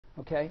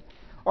Okay?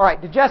 All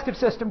right, digestive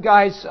system,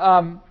 guys.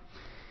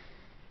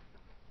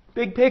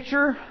 Big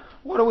picture,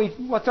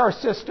 what's our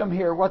system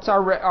here? What's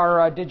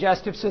our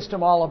digestive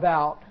system all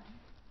about?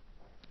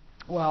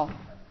 Well,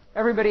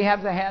 everybody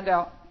have the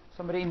handout.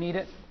 Somebody need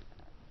it?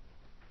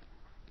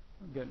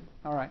 Good.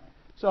 All right.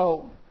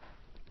 So,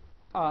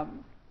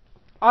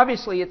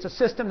 obviously, it's a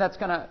system that's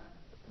going to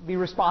be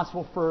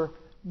responsible for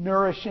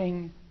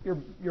nourishing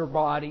your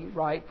body,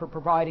 right? For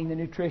providing the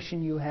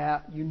nutrition you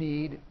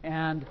need,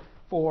 and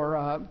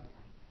for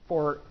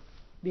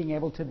being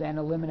able to then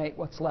eliminate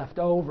what's left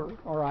over.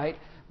 All right.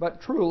 But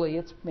truly,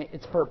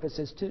 its purpose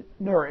is to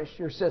nourish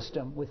your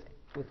system with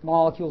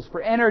molecules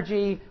for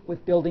energy,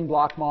 with building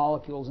block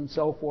molecules, and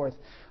so forth.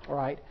 All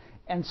right.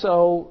 And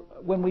so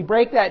when we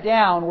break that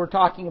down, we're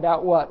talking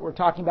about what? We're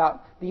talking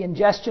about the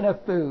ingestion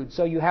of food.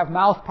 So you have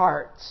mouth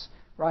parts,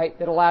 right,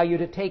 that allow you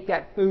to take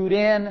that food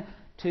in,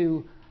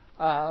 to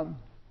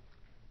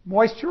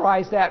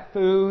moisturize that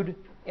food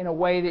in a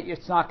way that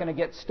it's not going to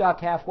get stuck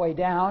halfway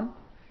down,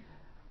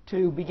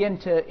 to begin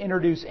to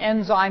introduce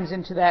enzymes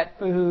into that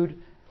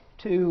food,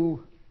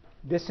 to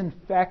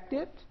disinfect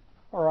it,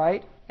 all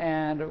right,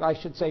 and I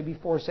should say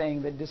before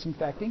saying the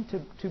disinfecting,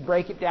 to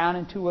break it down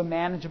into a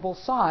manageable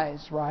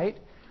size, right,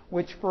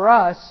 which for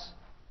us,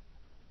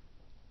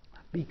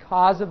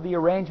 because of the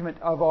arrangement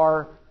of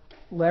our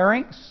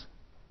larynx,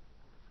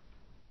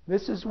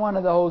 this is one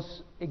of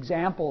those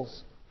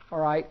examples, all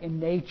right, in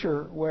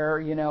nature where,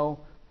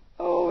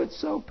 oh, it's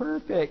so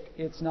perfect.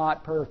 It's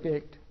not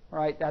perfect,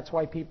 right? That's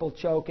why people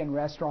choke in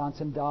restaurants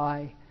and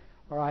die,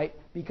 all right,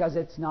 because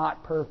it's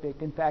not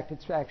perfect. In fact,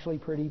 it's actually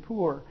pretty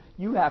poor.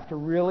 You have to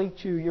really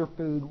chew your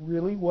food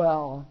really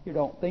well. You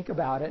don't think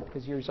about it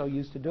because you're so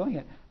used to doing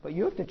it, but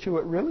you have to chew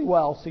it really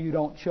well so you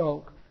don't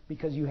choke,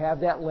 because you have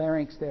that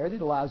larynx there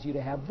that allows you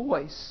to have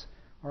voice,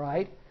 all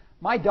right?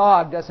 My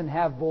dog doesn't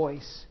have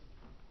voice.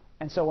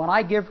 And so when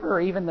I give her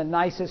even the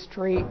nicest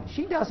treat,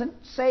 she doesn't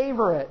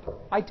savor it.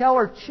 I tell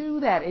her,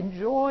 chew that,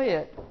 enjoy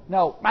it.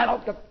 No,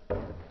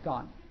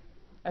 gone.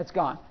 That's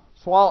gone.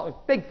 Swallow,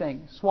 big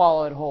thing,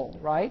 swallow it whole,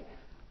 right?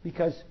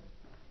 Because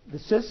the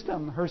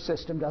system, her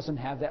system, doesn't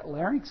have that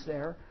larynx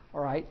there,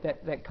 all right,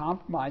 that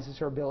compromises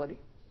her ability.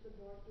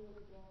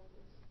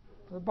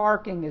 The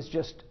barking is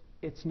just,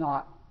 it's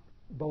not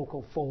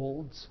vocal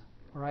folds,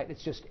 all right?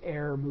 It's just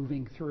air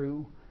moving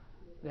through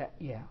that,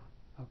 yeah,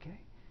 okay.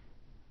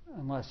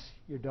 Unless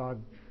your dog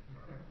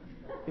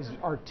is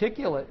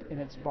articulate in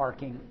its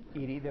barking,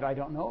 Edie, that I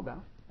don't know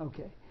about.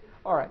 Okay.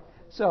 All right.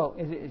 So,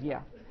 yeah,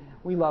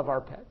 we love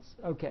our pets.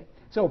 Okay.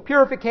 So,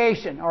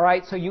 purification, all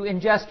right? So, you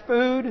ingest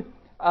food,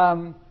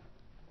 and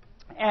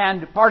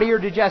part of your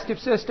digestive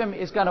system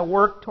is going to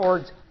work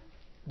towards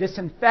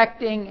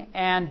disinfecting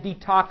and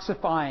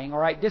detoxifying, all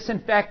right?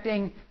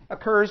 Disinfecting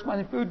occurs when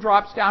the food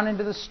drops down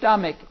into the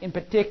stomach, in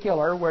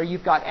particular, where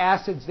you've got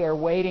acids there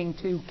waiting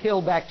to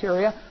kill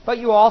bacteria. But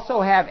you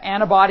also have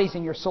antibodies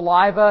in your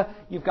saliva.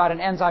 You've got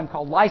an enzyme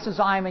called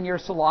lysozyme in your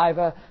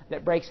saliva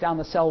that breaks down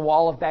the cell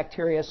wall of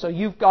bacteria. So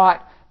you've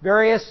got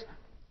various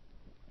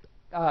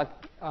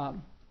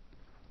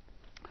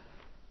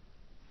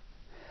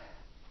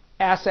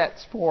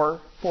assets for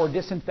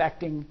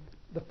disinfecting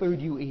the food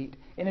you eat.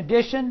 In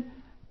addition,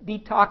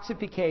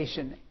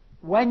 detoxification.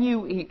 When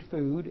you eat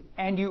food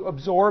and you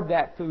absorb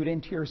that food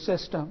into your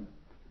system,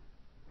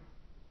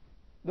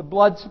 the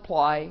blood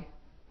supply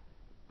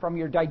from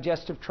your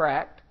digestive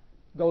tract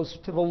goes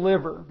to the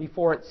liver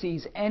before it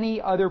sees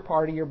any other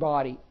part of your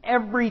body.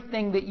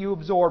 Everything that you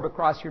absorb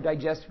across your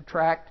digestive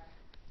tract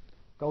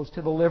goes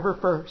to the liver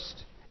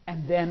first,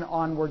 and then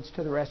onwards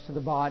to the rest of the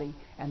body.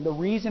 And the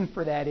reason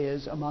for that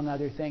is, among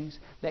other things,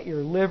 that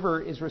your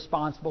liver is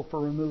responsible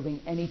for removing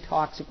any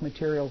toxic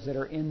materials that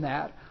are in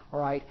that, all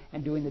right,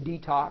 and doing the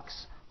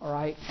detox, all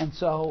right? And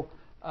so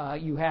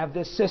you have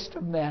this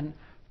system then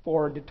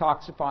for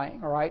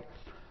detoxifying, all right?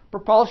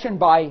 Propulsion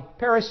by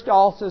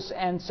peristalsis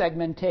and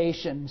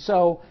segmentation.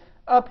 So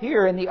up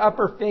here in the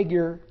upper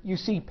figure, you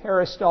see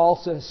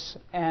peristalsis.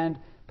 And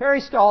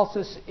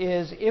peristalsis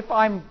is if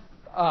I'm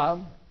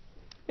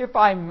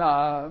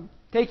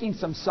taking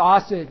some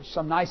sausage,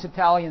 some nice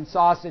Italian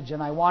sausage,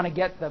 and I want to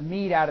get the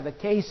meat out of the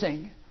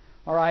casing,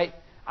 all right,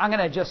 I'm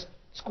going to just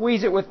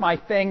squeeze it with my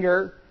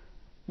finger,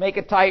 make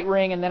a tight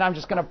ring, and then I'm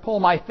just going to pull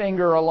my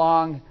finger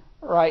along,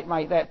 all right,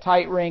 that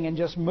tight ring, and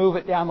just move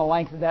it down the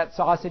length of that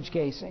sausage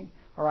casing,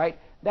 all right?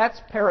 That's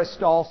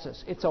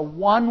peristalsis. It's a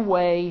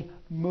one-way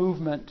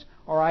movement,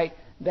 all right,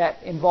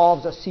 that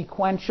involves a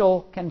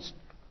sequential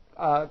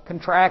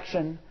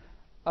contraction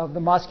of the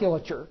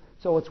musculature.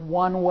 So it's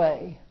one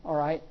way, all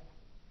right?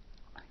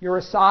 Your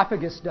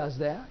esophagus does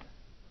that.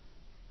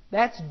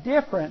 That's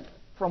different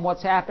from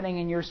what's happening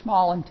in your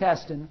small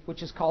intestine,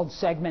 which is called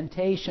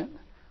segmentation,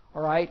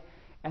 all right?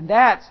 And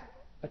that's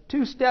a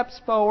 2 steps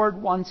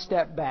forward, 1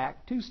 step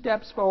back. 2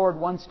 steps forward,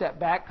 1 step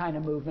back kind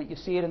of movement. You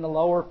see it in the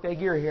lower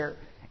figure here.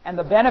 And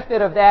the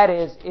benefit of that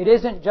is it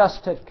isn't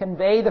just to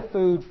convey the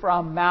food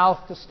from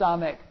mouth to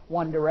stomach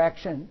one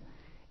direction.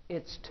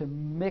 It's to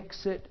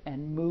mix it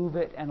and move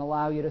it and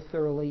allow you to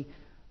thoroughly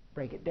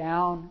break it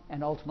down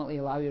and ultimately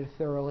allow you to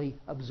thoroughly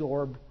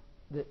absorb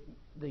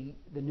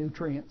the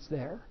nutrients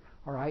there.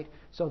 All right,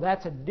 so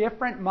that's a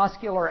different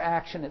muscular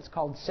action. It's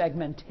called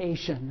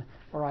segmentation.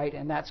 All right,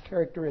 and that's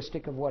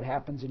characteristic of what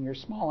happens in your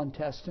small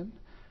intestine.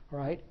 All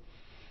right.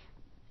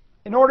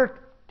 In order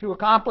to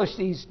accomplish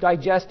these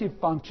digestive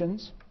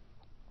functions,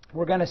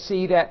 we're going to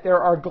see that there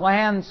are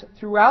glands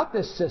throughout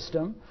this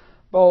system,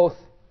 both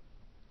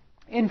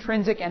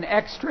intrinsic and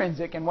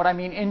extrinsic. And what I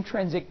mean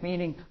intrinsic,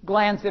 meaning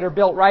glands that are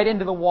built right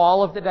into the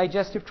wall of the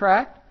digestive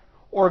tract,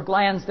 or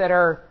glands that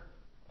are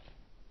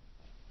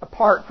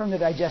apart from the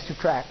digestive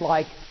tract,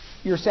 like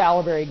your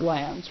salivary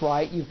glands,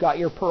 right? You've got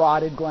your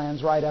parotid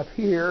glands right up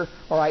here,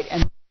 all right,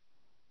 and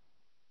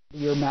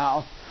your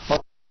mouth. Or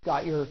you've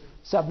got your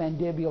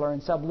submandibular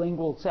and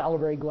sublingual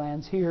salivary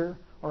glands here,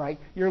 all right?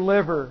 Your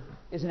liver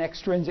is an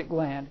extrinsic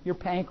gland. Your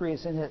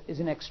pancreas is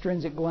an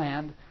extrinsic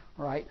gland,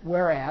 all right?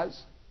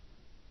 Whereas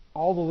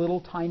all the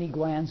little tiny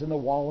glands in the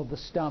wall of the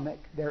stomach,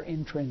 they're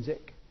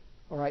intrinsic,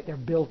 all right? They're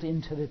built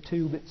into the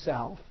tube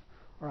itself.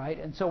 Right?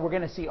 And so we're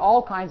going to see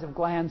all kinds of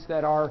glands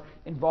that are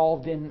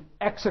involved in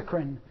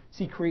exocrine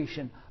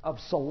secretion of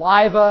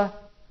saliva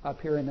up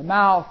here in the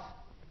mouth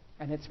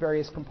and its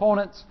various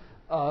components,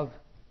 of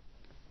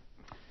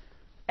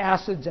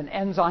acids and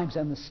enzymes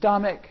in the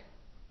stomach,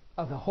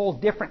 of a whole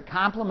different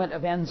complement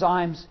of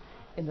enzymes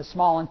in the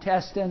small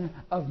intestine,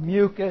 of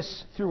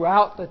mucus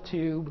throughout the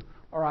tube.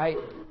 All right,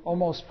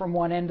 almost from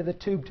one end of the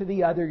tube to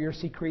the other, you're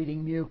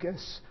secreting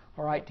mucus.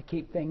 All right, to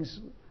keep things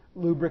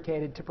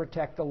lubricated, to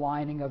protect the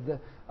lining of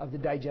the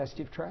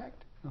digestive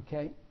tract.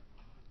 Okay?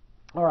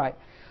 All right.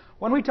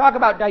 When we talk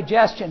about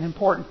digestion,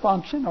 important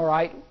function, all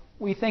right,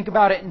 we think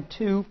about it in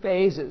two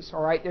phases.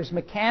 All right? There's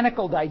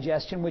mechanical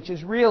digestion, which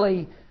is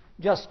really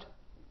just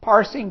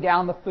parsing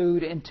down the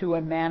food into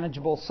a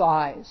manageable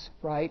size,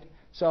 right?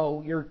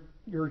 So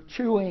your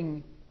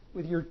chewing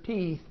with your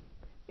teeth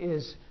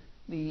is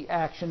the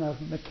action of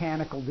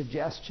mechanical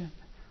digestion.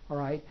 All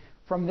right?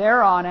 From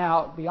there on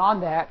out,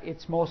 beyond that,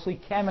 it's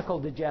mostly chemical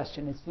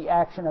digestion. It's the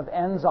action of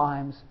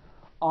enzymes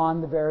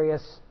on the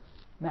various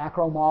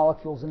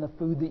macromolecules in the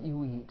food that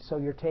you eat. So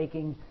you're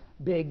taking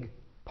big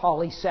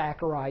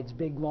polysaccharides,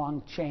 big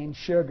long-chain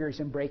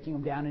sugars, and breaking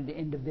them down into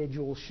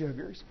individual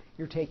sugars.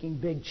 You're taking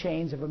big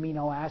chains of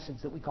amino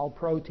acids that we call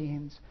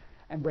proteins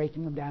and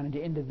breaking them down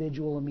into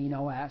individual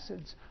amino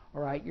acids.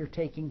 All right? You're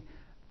taking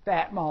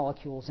fat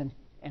molecules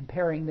and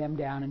paring them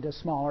down into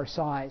smaller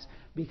size,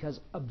 because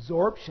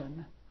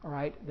absorption, all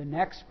right, the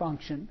next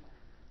function,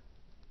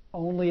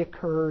 only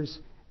occurs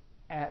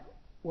at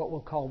what we'll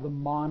call the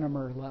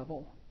monomer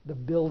level, the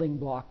building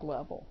block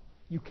level.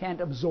 You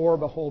can't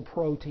absorb a whole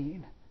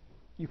protein.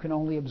 You can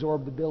only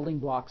absorb the building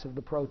blocks of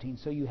the protein,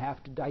 so you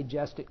have to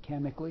digest it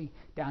chemically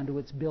down to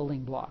its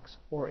building blocks,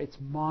 or its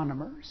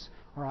monomers.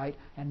 All right?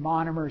 And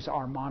monomers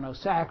are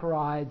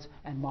monosaccharides,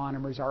 and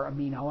monomers are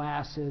amino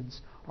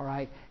acids. All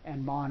right,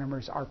 and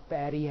monomers are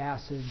fatty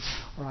acids.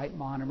 All right,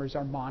 monomers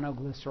are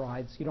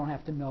monoglycerides. You don't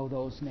have to know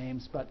those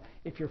names, but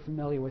if you're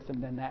familiar with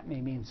them, then that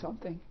may mean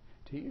something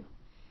to you.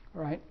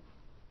 All right.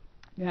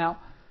 Now,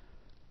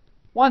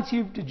 once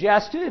you've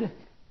digested,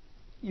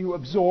 you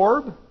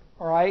absorb.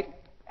 All right,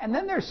 and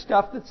then there's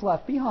stuff that's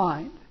left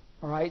behind.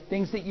 All right,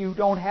 things that you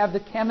don't have the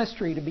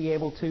chemistry to be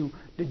able to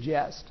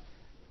digest.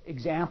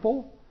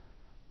 Example: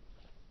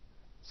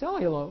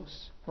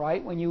 cellulose.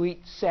 Right, when you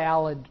eat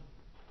salad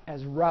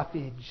as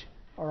roughage,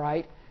 all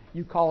right?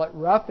 You call it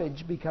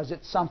roughage because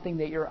it's something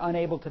that you're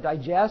unable to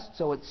digest,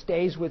 so it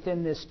stays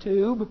within this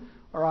tube,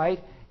 all right,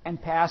 and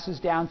passes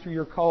down through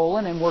your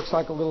colon and works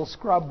like a little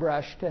scrub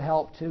brush to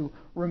help to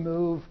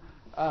remove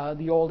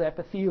the old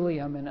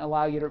epithelium and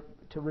allow you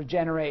to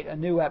regenerate a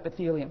new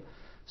epithelium.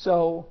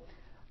 So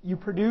you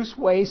produce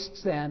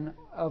wastes then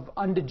of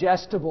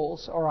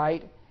undigestibles, all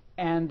right,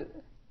 and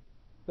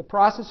the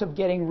process of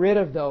getting rid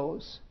of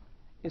those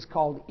is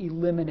called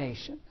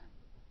elimination.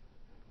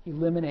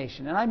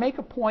 Elimination. And I make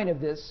a point of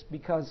this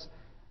because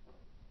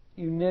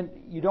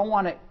you don't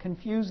want to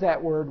confuse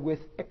that word with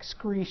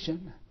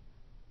excretion.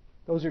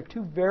 Those are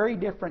two very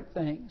different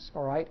things,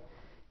 all right?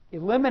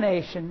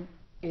 Elimination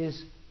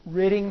is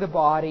ridding the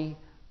body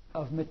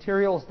of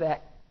materials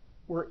that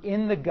were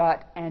in the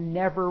gut and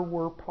never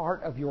were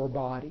part of your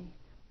body,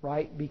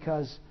 right?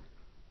 Because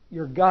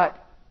your gut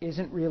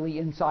isn't really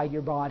inside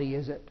your body,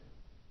 is it?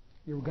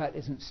 Your gut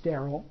isn't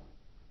sterile.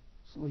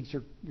 At least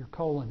your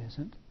colon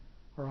isn't,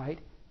 all right?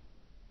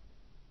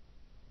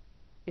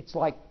 It's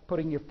like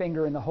putting your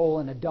finger in the hole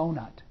in a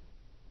donut.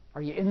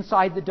 Are you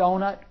inside the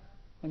donut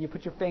when you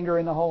put your finger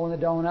in the hole in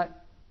the donut?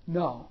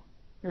 No.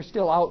 You're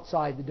still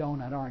outside the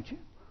donut, aren't you?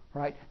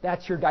 Right?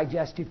 That's your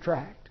digestive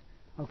tract.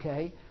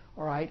 Okay?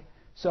 All right?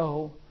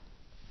 So,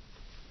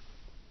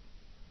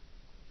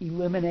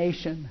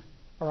 elimination,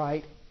 all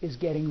right, is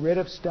getting rid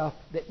of stuff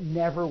that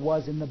never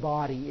was in the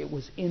body. It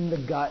was in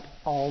the gut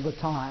all the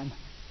time,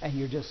 and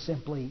you're just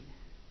simply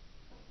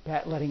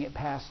letting it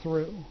pass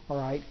through, all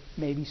right?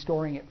 Maybe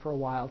storing it for a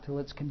while till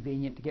it's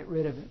convenient to get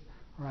rid of it,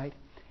 all right?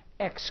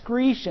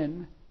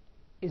 Excretion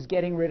is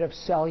getting rid of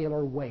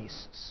cellular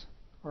wastes,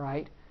 all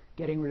right?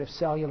 Getting rid of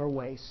cellular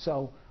waste.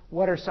 So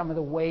what are some of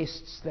the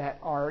wastes that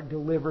are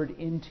delivered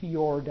into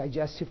your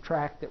digestive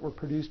tract that were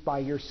produced by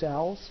your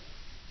cells?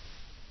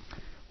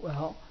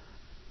 Well,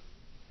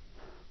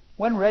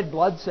 when red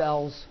blood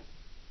cells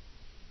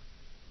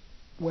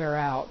wear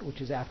out,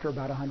 which is after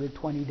about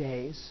 120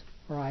 days,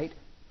 right,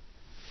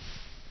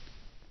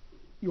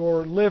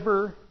 your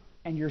liver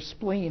and your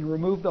spleen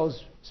remove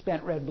those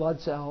spent red blood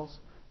cells.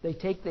 They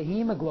take the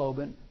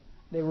hemoglobin,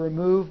 they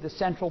remove the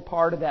central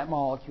part of that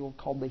molecule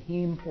called the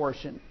heme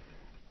portion,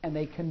 and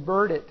they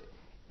convert it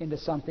into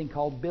something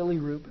called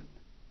bilirubin.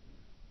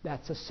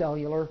 That's a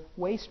cellular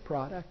waste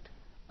product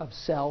of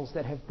cells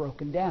that have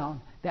broken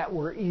down that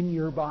were in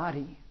your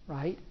body,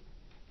 right?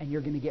 And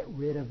you're going to get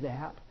rid of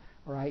that,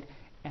 right?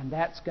 And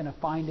that's going to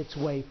find its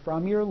way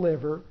from your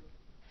liver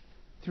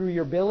through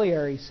your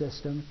biliary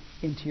system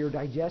into your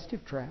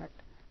digestive tract.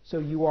 So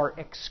you are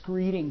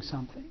excreting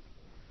something,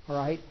 all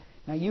right?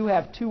 Now you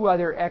have two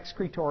other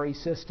excretory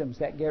systems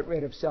that get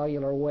rid of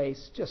cellular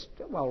waste. Just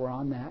while we're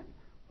on that,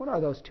 what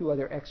are those two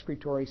other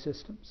excretory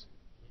systems?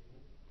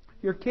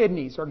 Your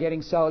kidneys are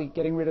getting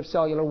rid of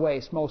cellular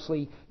waste,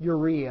 mostly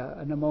urea,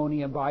 an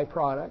ammonia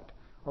byproduct,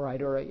 all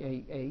right, or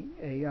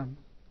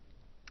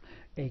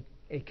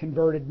a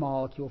converted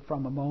molecule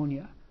from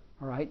ammonia,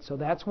 all right. So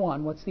that's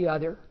one. What's the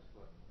other?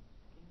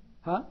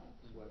 Huh?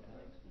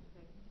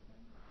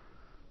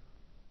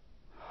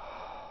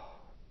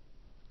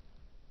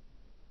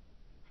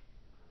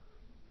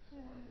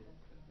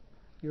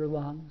 Your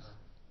lungs.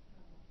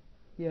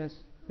 Yes,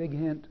 big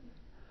hint.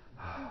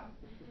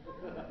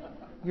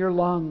 Your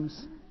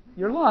lungs.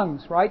 Your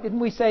lungs, right? Didn't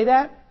we say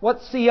that?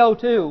 What's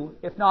CO2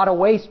 if not a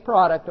waste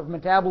product of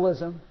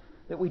metabolism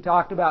that we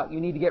talked about? You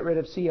need to get rid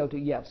of CO2.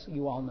 Yes,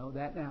 you all know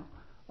that now.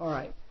 All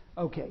right.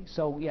 Okay,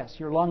 so yes,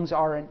 your lungs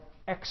are an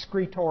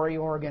excretory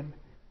organ,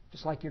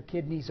 just like your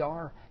kidneys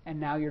are, and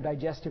now your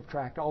digestive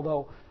tract.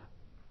 Although,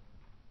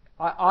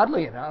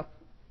 oddly enough,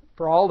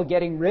 for all the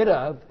getting rid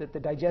of that the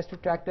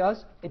digestive tract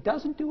does, it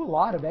doesn't do a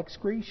lot of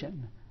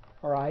excretion.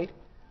 All right?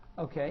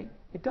 Okay?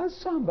 It does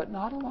some, but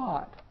not a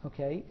lot.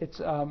 Okay? It's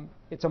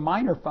a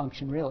minor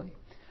function, really.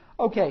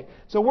 Okay,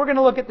 so we're going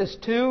to look at this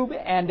tube,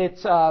 and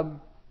it's the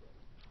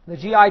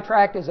GI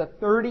tract is a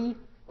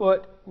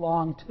 30-foot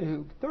long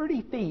tube.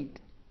 30 feet.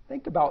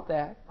 Think about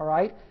that. All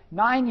right?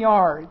 9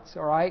 yards.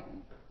 All right?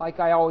 Like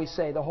I always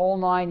say, the whole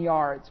 9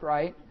 yards.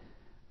 Right?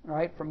 All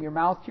right? From your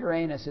mouth to your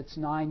anus, it's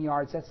 9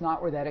 yards. That's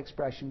not where that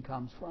expression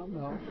comes from,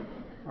 though.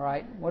 All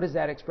right? What does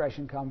that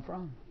expression come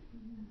from?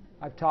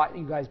 I've taught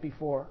you guys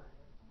before.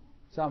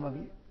 Some of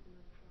you.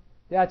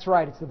 That's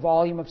right. It's the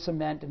volume of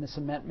cement in a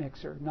cement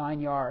mixer.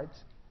 9 yards.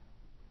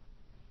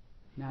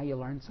 Now you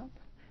learned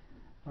something.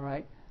 All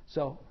right?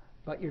 So,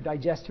 but your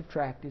digestive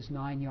tract is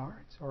 9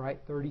 yards. All right?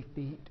 30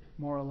 feet,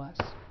 more or less.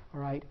 All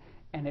right?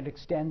 And it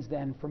extends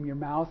then from your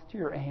mouth to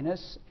your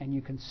anus, and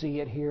you can see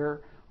it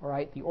here. All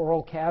right? The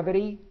oral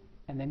cavity,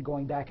 and then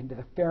going back into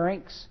the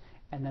pharynx,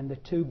 and then the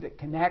tube that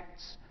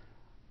connects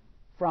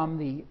from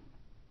the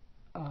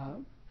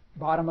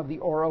bottom of the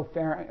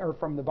oropharynx, or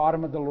from the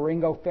bottom of the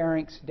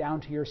laryngopharynx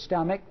down to your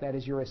stomach. That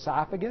is your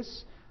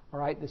esophagus. All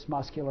right, this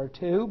muscular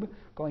tube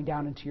going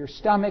down into your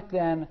stomach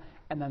then,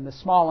 and then the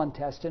small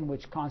intestine,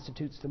 which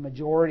constitutes the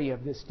majority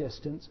of this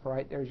distance. All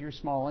right, there's your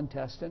small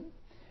intestine.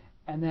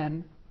 And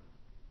then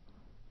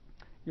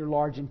your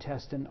large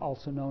intestine,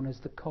 also known as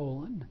the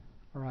colon.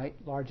 All right,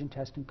 large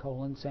intestine,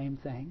 colon, same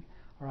thing.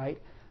 All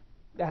right,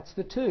 that's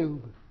the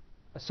tube.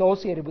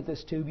 Associated with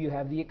this tube, you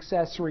have the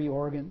accessory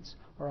organs.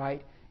 All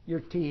right, your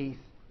teeth,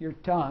 your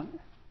tongue,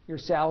 your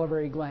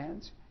salivary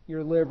glands,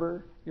 your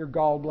liver, your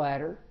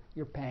gallbladder,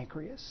 your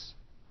pancreas.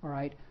 All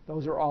right?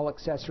 Those are all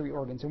accessory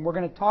organs. And we're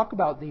going to talk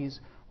about these.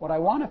 What I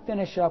want to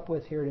finish up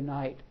with here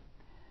tonight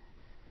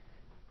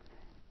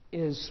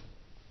is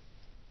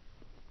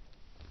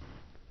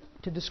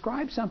to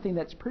describe something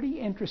that's pretty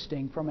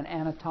interesting from an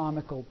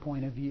anatomical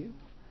point of view.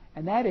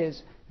 And that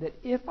is that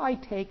if I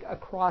take a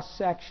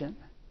cross-section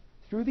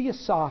through the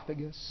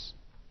esophagus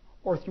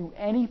or through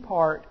any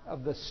part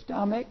of the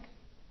stomach,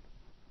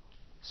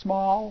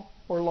 small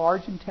or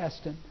large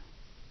intestine,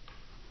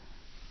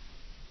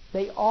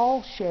 they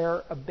all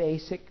share a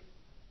basic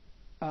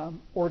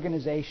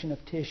organization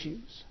of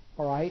tissues,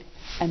 all right?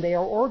 And they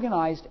are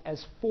organized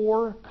as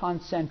 4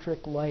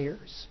 concentric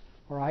layers,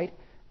 all right?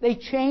 They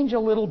change a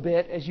little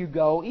bit as you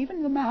go.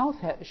 Even the mouth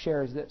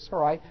shares this, all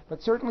right?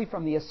 But certainly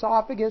from the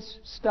esophagus,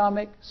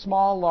 stomach,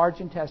 small, large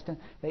intestine,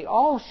 they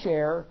all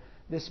share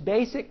this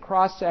basic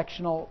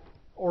cross-sectional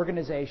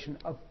organization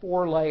of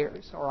 4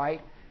 layers, all right?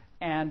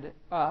 And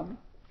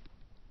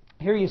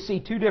here you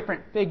see 2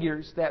 different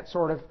figures that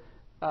sort of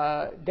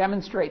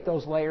demonstrate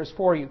those layers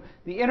for you.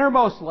 The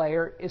innermost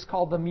layer is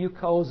called the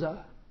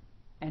mucosa,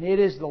 and it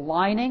is the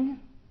lining,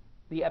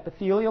 the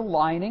epithelial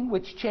lining,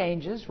 which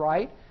changes,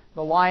 right?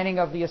 The lining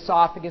of the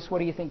esophagus, what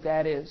do you think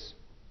that is?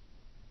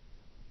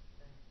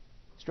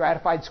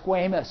 Stratified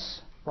squamous,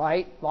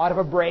 right? A lot of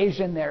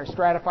abrasion there,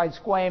 stratified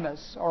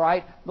squamous, all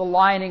right? The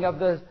lining of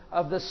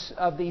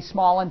the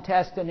small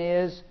intestine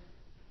is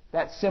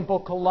that simple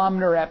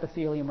columnar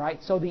epithelium,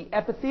 right? So the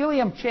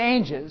epithelium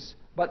changes,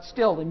 But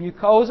still, the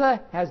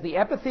mucosa has the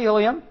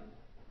epithelium,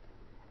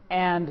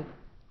 and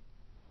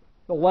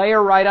the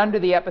layer right under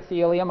the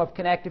epithelium of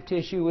connective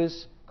tissue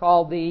is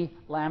called the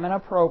lamina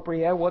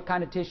propria. What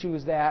kind of tissue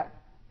is that?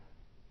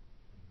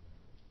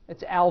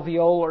 It's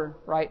alveolar,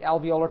 right?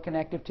 Alveolar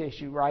connective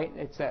tissue, right?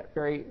 It's that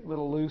very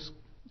little loose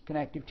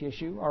connective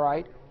tissue, all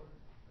right?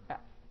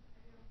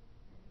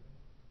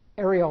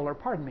 Areolar,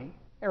 pardon me.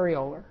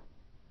 Areolar.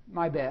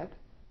 My bad.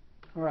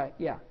 All right,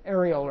 yeah.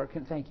 Areolar,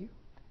 thank you.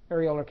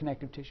 Areolar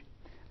connective tissue.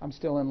 I'm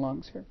still in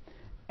lungs here.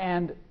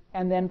 And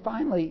then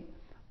finally,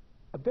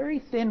 a very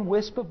thin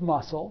wisp of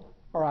muscle,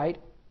 all right,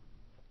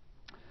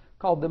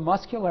 called the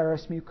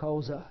Muscularis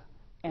mucosa.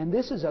 And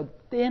this is a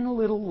thin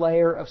little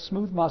layer of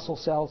smooth muscle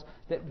cells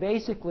that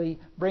basically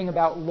bring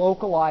about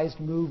localized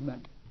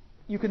movement.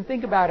 You can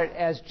think about it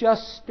as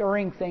just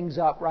stirring things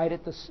up right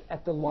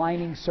at the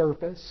lining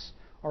surface,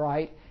 all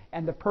right?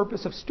 And the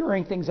purpose of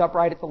stirring things up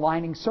right at the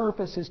lining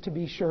surface is to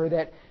be sure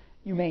that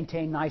you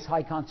maintain nice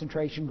high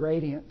concentration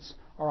gradients,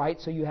 all right?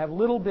 So you have a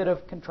little bit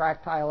of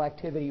contractile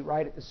activity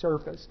right at the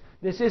surface.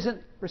 This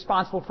isn't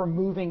responsible for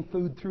moving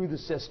food through the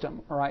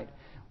system, all right?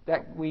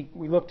 That we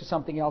look to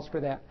something else for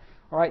that.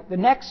 All right, the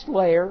next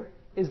layer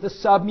is the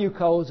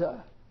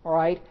submucosa, all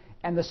right?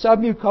 And the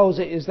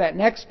submucosa is that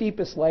next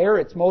deepest layer.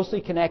 It's mostly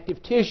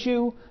connective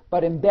tissue,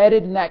 but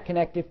embedded in that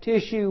connective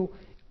tissue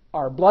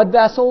are blood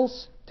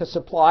vessels to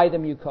supply the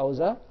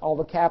mucosa, all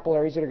the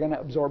capillaries that are going to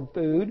absorb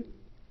food,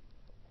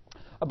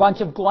 a bunch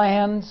of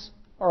glands,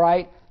 all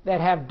right, that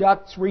have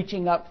ducts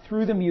reaching up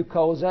through the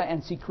mucosa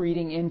and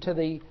secreting into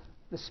the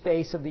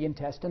space of the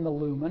intestine, the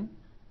lumen,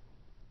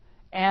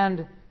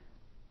 and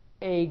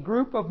a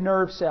group of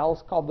nerve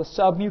cells called the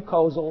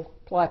submucosal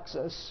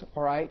plexus,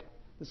 all right?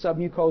 The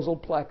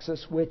submucosal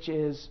plexus, which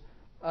is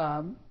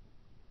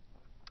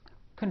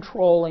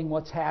controlling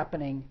what's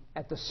happening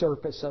at the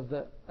surface of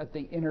at the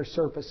inner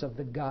surface of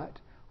the gut,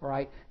 all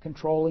right?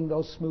 Controlling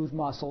those smooth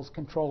muscles,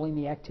 controlling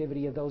the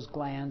activity of those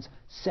glands,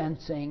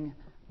 sensing,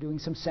 doing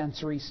some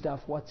sensory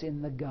stuff, what's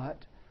in the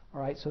gut, all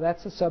right? So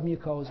that's the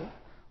submucosa,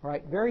 all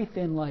right? Very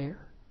thin layer.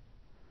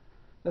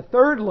 The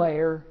third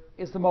layer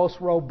is the most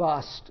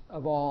robust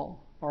of all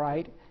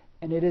right?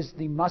 And it is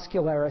the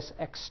Muscularis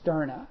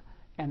externa.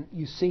 And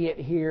you see it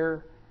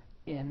here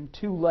in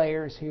two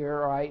layers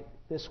here, all right?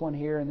 This one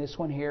here and this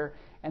one here.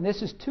 And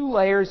this is two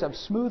layers of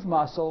smooth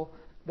muscle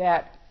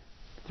that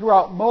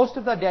throughout most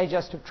of the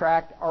digestive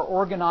tract are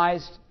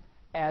organized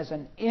as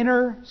an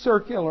inner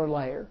circular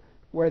layer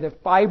where the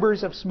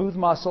fibers of smooth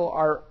muscle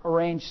are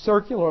arranged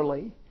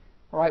circularly.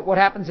 All right? What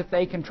happens if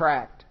they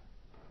contract?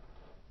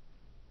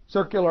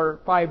 Circular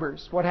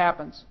fibers. What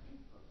happens?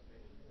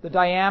 The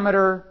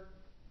diameter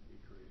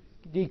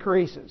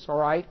decreases, all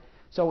right?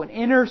 So an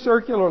inner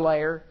circular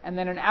layer and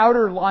then an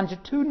outer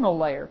longitudinal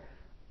layer.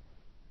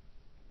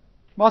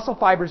 Muscle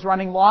fibers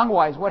running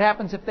longwise. What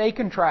happens if they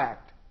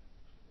contract?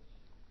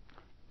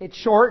 It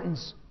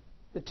shortens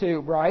the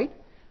tube, right?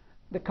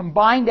 The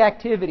combined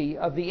activity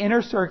of the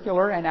inner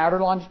circular and outer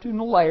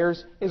longitudinal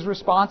layers is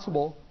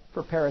responsible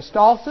for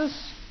peristalsis,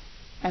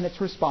 and it's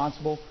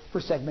responsible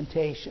for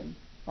segmentation,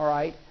 all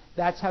right?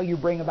 That's how you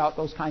bring about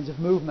those kinds of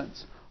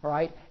movements. All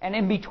right? And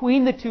in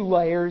between the two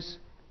layers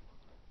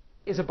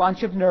is a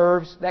bunch of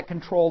nerves that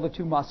control the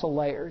two muscle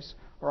layers.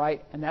 All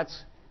right? And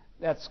that's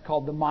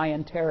called the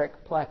Myenteric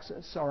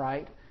plexus. All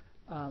right?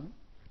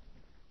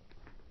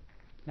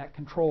 That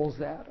controls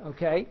that.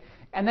 Okay?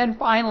 And then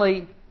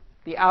finally,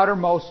 the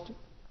outermost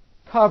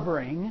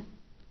covering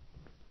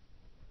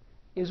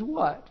is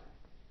what?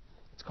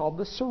 It's called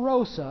the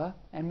Serosa.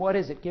 And what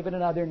is it? Give it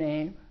another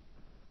name.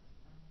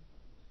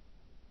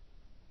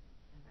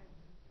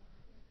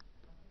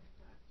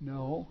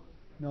 No.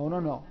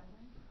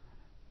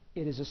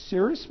 It is a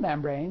serous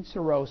membrane,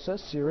 serosa,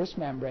 serous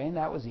membrane.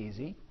 That was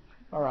easy.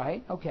 All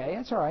right. Okay,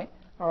 that's all right.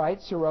 All right,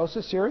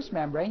 serosa, serous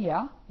membrane.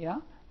 Yeah.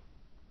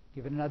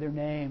 Give it another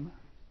name.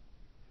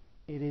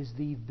 It is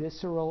the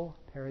visceral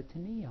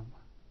peritoneum.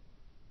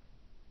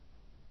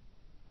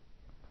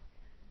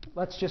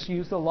 Let's just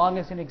use the lung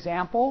as an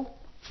example.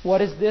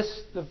 What is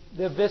this?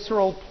 The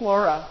visceral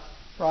pleura,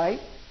 right?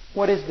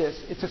 What is this?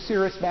 It's a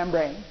serous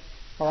membrane.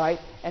 All right?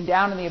 And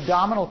down in the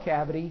abdominal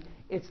cavity,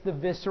 it's the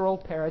visceral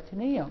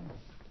peritoneum,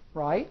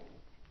 right?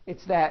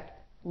 It's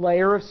that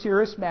layer of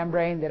serous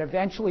membrane that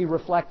eventually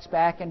reflects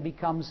back and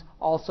becomes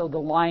also the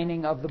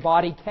lining of the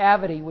body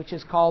cavity, which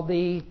is called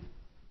the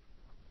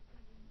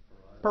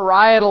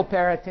parietal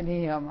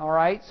peritoneum, all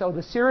right? So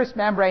the serous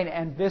membrane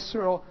and the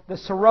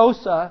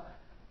serosa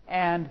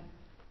and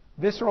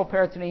visceral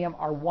peritoneum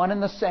are one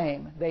and the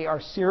same. They are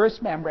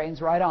serous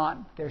membranes, right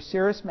on. They're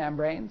serous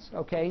membranes,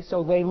 okay?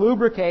 So they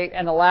lubricate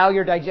and allow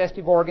your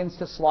digestive organs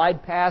to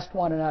slide past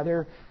one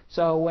another.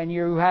 So when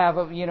you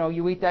have,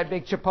 you eat that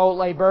big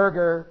Chipotle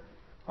burger,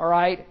 all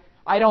right?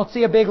 I don't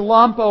see a big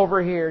lump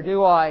over here,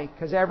 do I?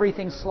 Because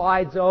everything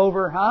slides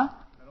over, huh?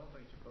 I don't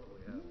think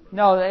Chipotle has.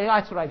 No,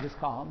 that's what I just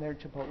call them. They're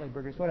Chipotle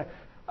burgers, whatever.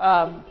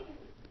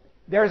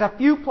 There's a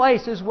few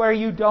places where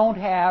you don't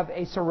have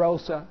a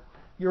serosa.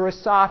 Your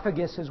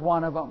esophagus is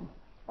one of them.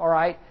 All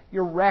right?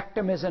 Your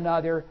rectum is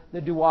another. The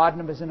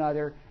duodenum is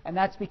another. And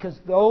that's because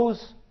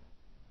those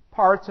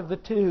parts of the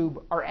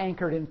tube are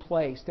anchored in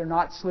place. They're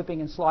not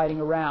slipping and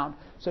sliding around.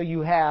 So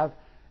you have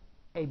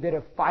a bit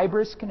of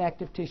fibrous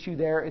connective tissue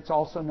there. It's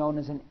also known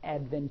as an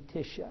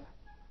adventitia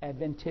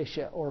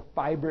or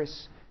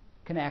fibrous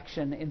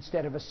connection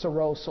instead of a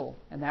serosal,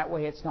 and that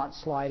way it's not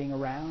sliding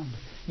around.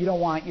 You don't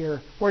want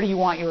where do you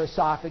want your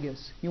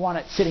esophagus? You want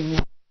it sitting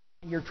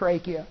in your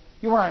trachea.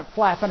 You want it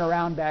flapping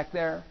around back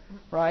there,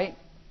 right?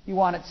 You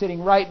want it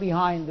sitting right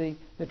behind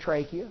the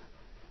trachea.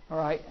 All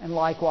right, and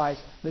likewise,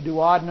 the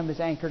duodenum is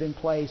anchored in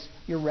place.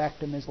 Your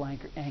rectum is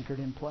anchored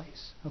in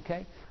place.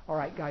 Okay? All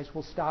right, guys,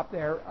 we'll stop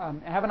there.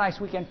 Have a nice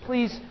weekend.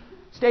 Please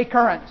stay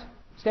current.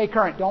 Stay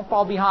current. Don't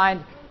fall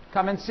behind.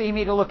 Come and see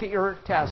me to look at your test.